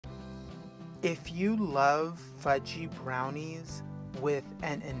If you love fudgy brownies with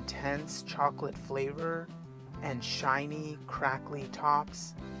an intense chocolate flavor and shiny, crackly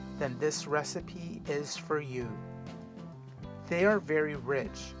tops, then this recipe is for you. They are very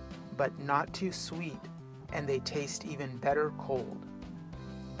rich, but not too sweet, and they taste even better cold.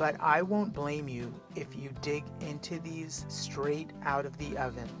 But I won't blame you if you dig into these straight out of the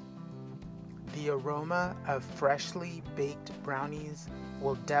oven. The aroma of freshly baked brownies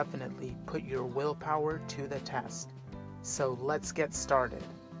will definitely put your willpower to the test. So let's get started.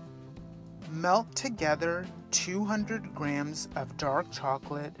 Melt together 200 grams of dark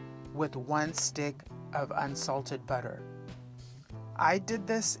chocolate with 1 stick of unsalted butter. I did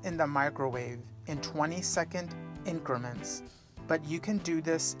this in the microwave in 20-second increments, but you can do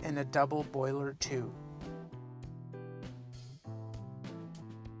this in a double boiler too.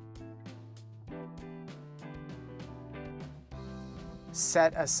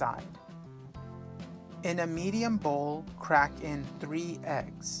 Set aside. In a medium bowl, crack in 3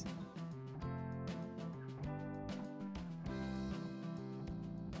 eggs.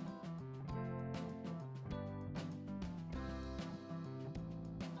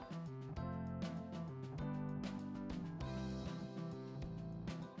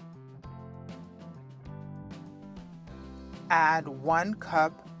 Add 1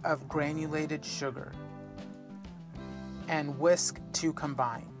 cup of granulated sugar and whisk to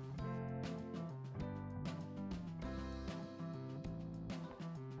combine.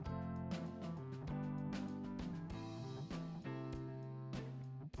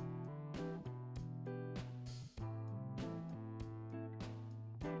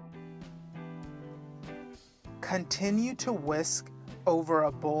 Continue to whisk over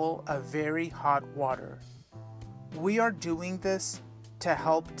a bowl of very hot water. We are doing this to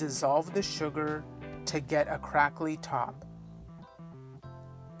help dissolve the sugar to get a crackly top.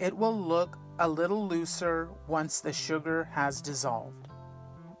 It will look a little looser once the sugar has dissolved.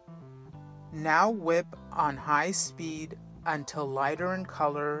 Now whip on high speed until lighter in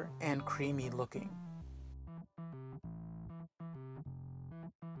color and creamy looking.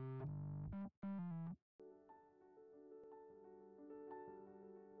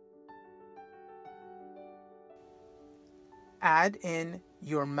 Add in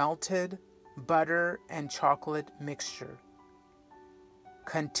your melted butter and chocolate mixture.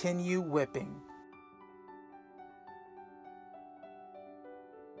 Continue whipping.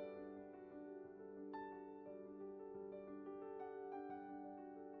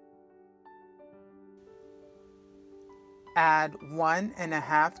 Add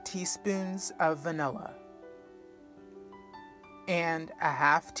 1½ teaspoons of vanilla and a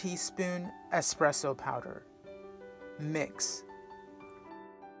 ½ teaspoon espresso powder. Mix.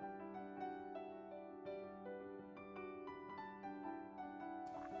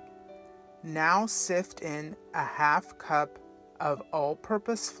 Now sift in a ½ cup of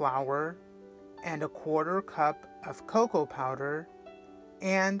all-purpose flour and a ¼ cup of cocoa powder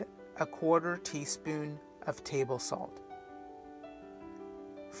and a ¼ teaspoon of table salt.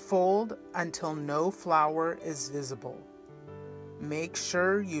 Fold until no flour is visible. Make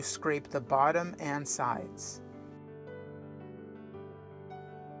sure you scrape the bottom and sides.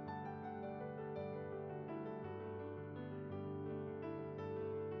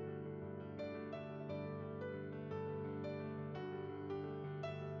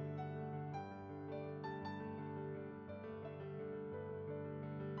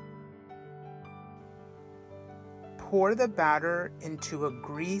 Pour the batter into a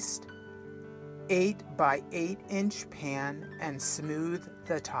greased 8 by 8 inch pan and smooth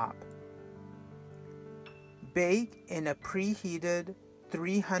the top. Bake in a preheated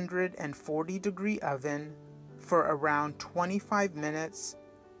 340-degree oven for around 25 minutes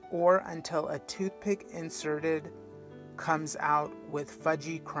or until a toothpick inserted comes out with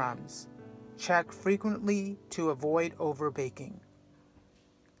fudgy crumbs. Check frequently to avoid overbaking.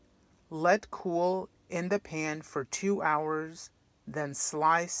 Let cool in the pan for 2 hours, then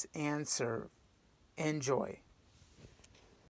slice and serve. Enjoy.